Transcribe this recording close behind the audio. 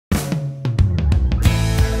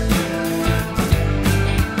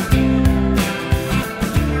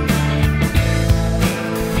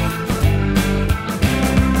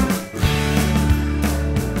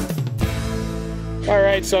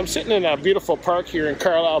So I'm sitting in a beautiful park here in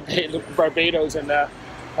Carlisle, Barbados, and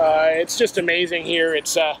it's just amazing here.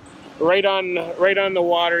 It's right on the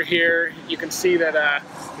water here. You can see that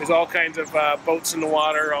there's all kinds of boats in the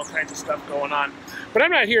water, all kinds of stuff going on. But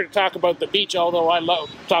I'm not here to talk about the beach, although I love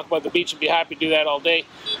to talk about the beach and be happy to do that all day.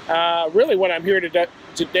 Really what I'm here to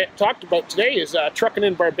talk about today is trucking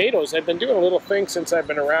in Barbados. I've been doing a little thing since I've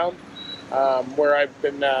been around where I've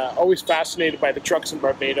been always fascinated by the trucks in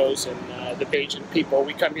Barbados and the Bajan people.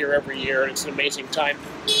 We come here every year and it's an amazing time.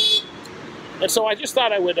 And so I just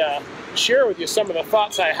thought I would share with you some of the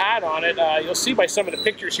thoughts I had on it. You'll see by some of the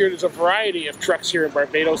pictures here, there's a variety of trucks here in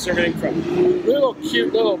Barbados. Everything from little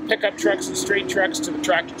cute little pickup trucks and straight trucks to the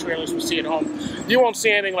tractor trailers we see at home. You won't see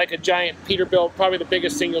anything like a giant Peterbilt. Probably the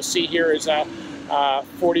biggest thing you'll see here is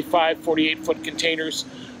 45, 48-foot containers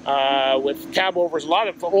with cab overs. A lot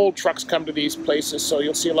of old trucks come to these places, so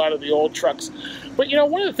you'll see a lot of the old trucks. But you know,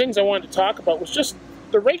 one of the things I wanted to talk about was just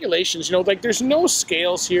the regulations. You know, like there's no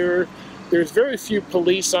scales here. There's very few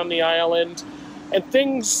police on the island, and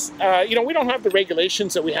things, you know, we don't have the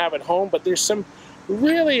regulations that we have at home, but there's some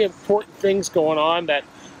really important things going on that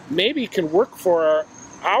maybe can work for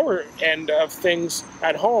our end of things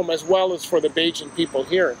at home as well as for the Bajan people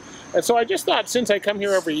here. And so I just thought, since I come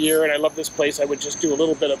here every year and I love this place, I would just do a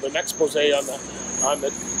little bit of an expose on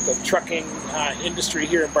the trucking industry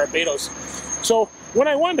here in Barbados. So when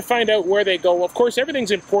I wanted to find out where they go, of course,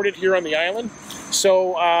 everything's imported here on the island.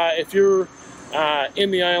 So if you're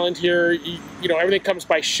in the island here, you know, everything comes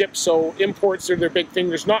by ship, so imports are their big thing.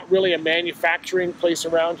 There's not really a manufacturing place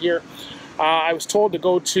around here. I was told to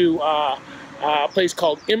go to a place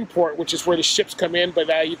called Import, which is where the ships come in, but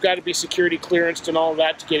you've got to be security clearanced and all of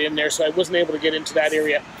that to get in there, so I wasn't able to get into that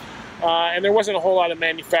area. And there wasn't a whole lot of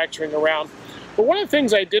manufacturing around. But one of the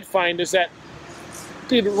things I did find is that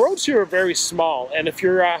the roads here are very small, and if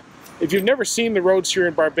you've never seen the roads here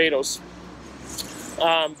in Barbados,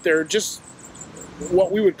 they're just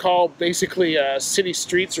what we would call basically city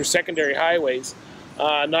streets or secondary highways.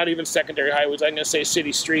 Not even secondary highways, I'm going to say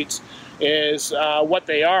city streets is what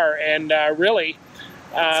they are. And really,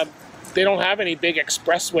 they don't have any big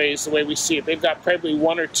expressways the way we see it. They've got probably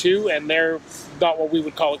one or two, and they're not what we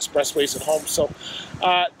would call expressways at home. So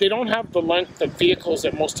they don't have the length of vehicles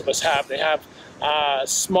that most of us have. They have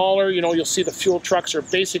smaller, you know, you'll see the fuel trucks are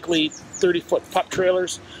basically 30-foot pup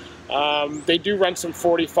trailers. They do run some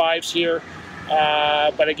 45s here,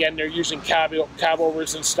 but again, they're using cab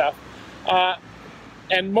overs and stuff.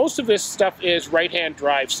 And most of this stuff is right-hand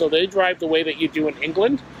drive, so they drive the way that you do in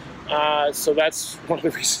England. So that's one of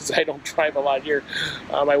the reasons I don't drive a lot here.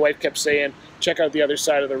 My wife kept saying, check out the other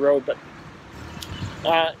side of the road.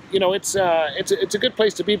 But you know, it's a good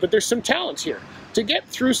place to be, but there's some challenge here. To get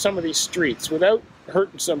through some of these streets without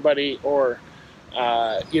hurting somebody or,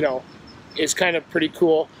 you know, is kind of pretty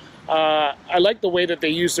cool. I like the way that they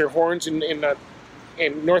use their horns.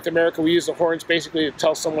 In North America, we use the horns basically to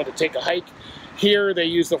tell someone to take a hike. Here, they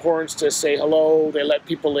use the horns to say hello, they let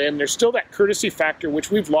people in. There's still that courtesy factor, which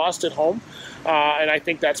we've lost at home, and I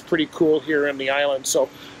think that's pretty cool here in the island. So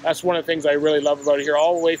that's one of the things I really love about it here,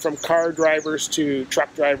 all the way from car drivers to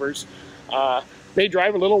truck drivers. They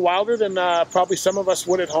drive a little wilder than probably some of us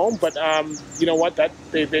would at home, but you know what,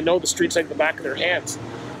 they know the streets like the back of their hands.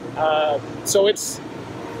 So it's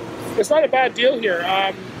not a bad deal here.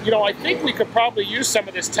 You know, I think we could probably use some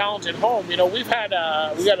of this talent at home. You know, we got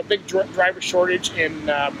a big driver shortage in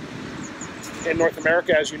North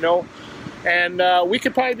America, as you know, and we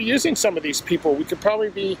could probably be using some of these people. We could probably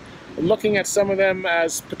be looking at some of them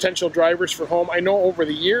as potential drivers for home. I know over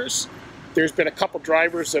the years, there's been a couple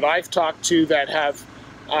drivers that I've talked to that have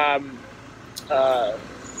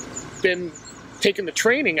been taking the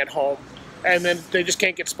training at home, and then they just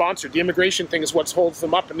can't get sponsored. The immigration thing is what holds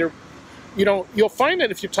them up, and they're, you know, you'll find that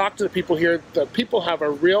if you talk to the people here, the people have a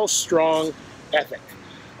real strong ethic.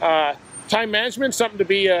 Time management, something to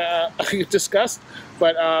be discussed,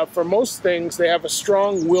 but for most things, they have a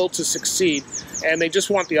strong will to succeed, and they just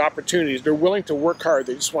want the opportunities. They're willing to work hard,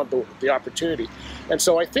 they just want the opportunity. And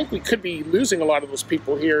so I think we could be losing a lot of those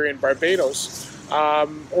people here in Barbados,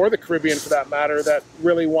 or the Caribbean for that matter, that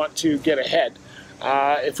really want to get ahead.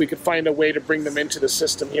 If we could find a way to bring them into the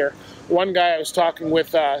system here. One guy I was talking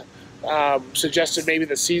with suggested maybe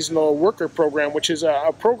the seasonal worker program, which is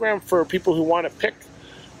a program for people who want to pick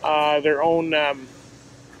their own,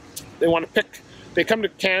 they come to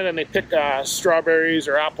Canada and they pick strawberries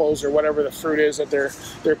or apples or whatever the fruit is that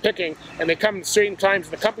they're picking, and they come at the same times,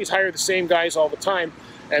 and the companies hire the same guys all the time,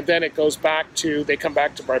 and then it goes back to, they come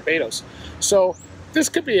back to Barbados. So this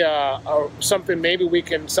could be something maybe we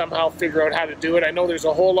can somehow figure out how to do it. I know there's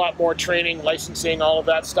a whole lot more training, licensing, all of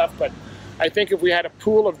that stuff, but I think if we had a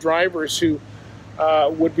pool of drivers who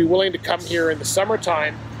would be willing to come here in the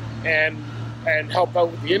summertime and help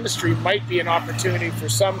out with the industry, might be an opportunity for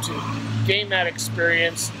some to gain that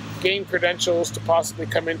experience, gain credentials to possibly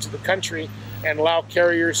come into the country and allow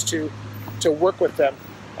carriers to work with them.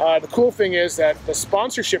 The cool thing is that the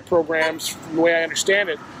sponsorship programs, from the way I understand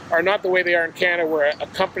it, are not the way they are in Canada, where a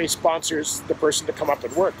company sponsors the person to come up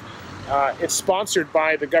and work. It's sponsored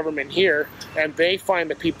by the government here, and they find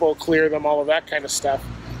the people, clear them, all of that kind of stuff,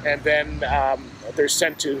 and then they're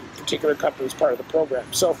sent to particular companies part of the program.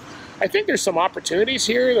 So I think there's some opportunities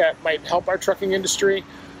here that might help our trucking industry.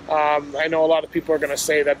 I know a lot of people are going to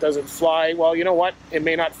say that doesn't fly. Well, you know what? It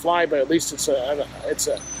may not fly, but at least it's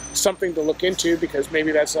something to look into, because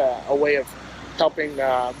maybe that's a way of helping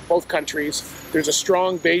both countries. There's a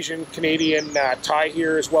strong Bayesian-Canadian tie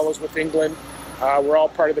here, as well as with England. We're all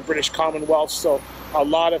part of the British Commonwealth, so a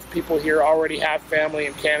lot of people here already have family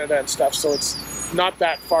in Canada and stuff, so it's not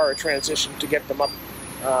that far a transition to get them up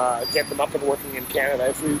and working in Canada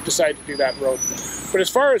if we decide to do that road. But as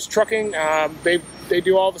far as trucking, they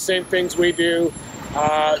do all the same things we do.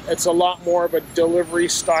 It's a lot more of a delivery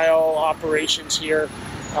style operations here,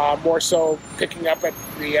 more so picking up at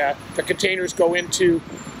the containers go into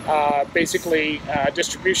basically a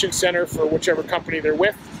distribution center for whichever company they're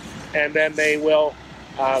with, and then they will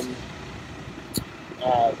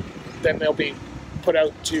then they'll be put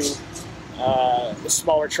out to the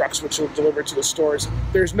smaller trucks, which will deliver to the stores.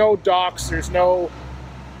 There's no docks. There's no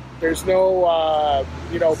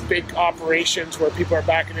you know, big operations where people are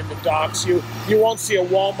backing into docks. You won't see a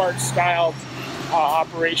Walmart style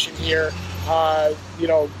operation here. You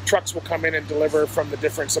know, trucks will come in and deliver from the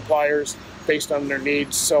different suppliers based on their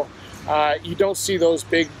needs. So you don't see those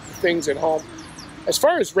big things at home. As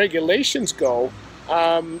far as regulations go,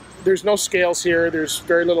 there's no scales here. There's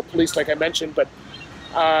very little police, like I mentioned, but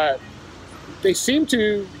they seem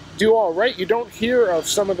to do all right. You don't hear of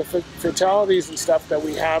some of the fatalities and stuff that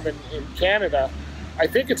we have in Canada. I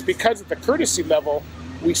think it's because at the courtesy level,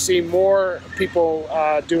 we see more people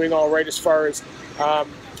doing all right, as far as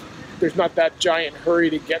there's not that giant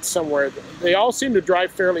hurry to get somewhere. They all seem to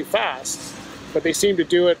drive fairly fast, but they seem to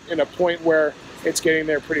do it in a point where it's getting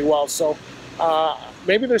there pretty well. So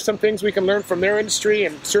maybe there's some things we can learn from their industry,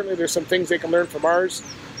 and certainly there's some things they can learn from ours.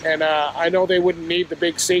 And I know they wouldn't need the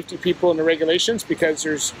big safety people in the regulations,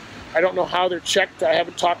 because I don't know how they're checked. I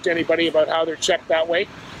haven't talked to anybody about how they're checked that way,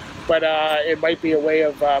 but it might be a way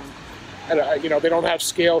of, you know, they don't have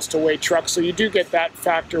scales to weigh trucks, so you do get that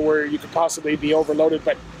factor where you could possibly be overloaded.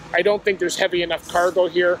 But I don't think there's heavy enough cargo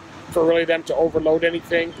here for really them to overload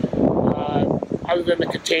anything. Other than the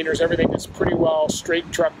containers, everything is pretty well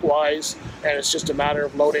straight truck-wise, and it's just a matter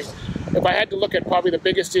of loading. If I had to look at probably the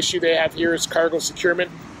biggest issue they have here is cargo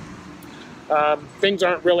securement. Things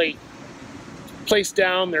aren't really placed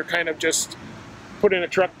down. They're kind of just put in a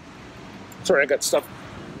truck. Sorry, I got stuff.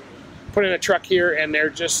 Put in a truck here, and they're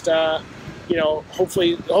just, you know,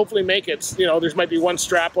 hopefully make it. You know, there might be one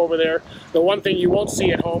strap over there. The one thing you won't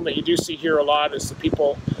see at home that you do see here a lot is the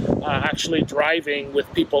people actually driving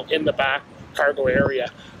with people in the back cargo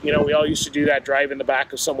area. You know, we all used to do that, drive in the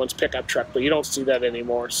back of someone's pickup truck, but you don't see that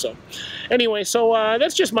anymore. So anyway, so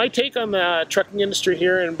that's just my take on the trucking industry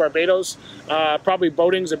here in Barbados. Probably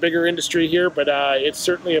boating's a bigger industry here, but it's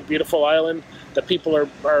certainly a beautiful island. The people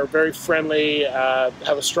are very friendly,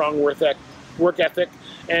 have a strong work ethic,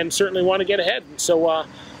 and certainly want to get ahead. So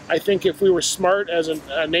I think if we were smart as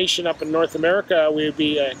a nation up in North America, we would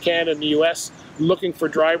be Canada and the US looking for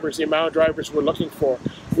drivers, the amount of drivers we're looking for.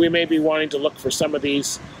 We may be wanting to look for some of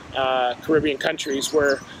these Caribbean countries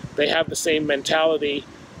where they have the same mentality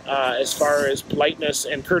as far as politeness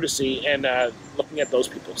and courtesy, and looking at those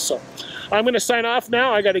people. So I'm going to sign off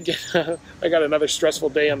now. I got another stressful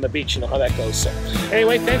day on the beach. You know how that goes. So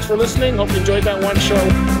anyway, thanks for listening. Hope you enjoyed that one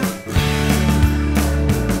show.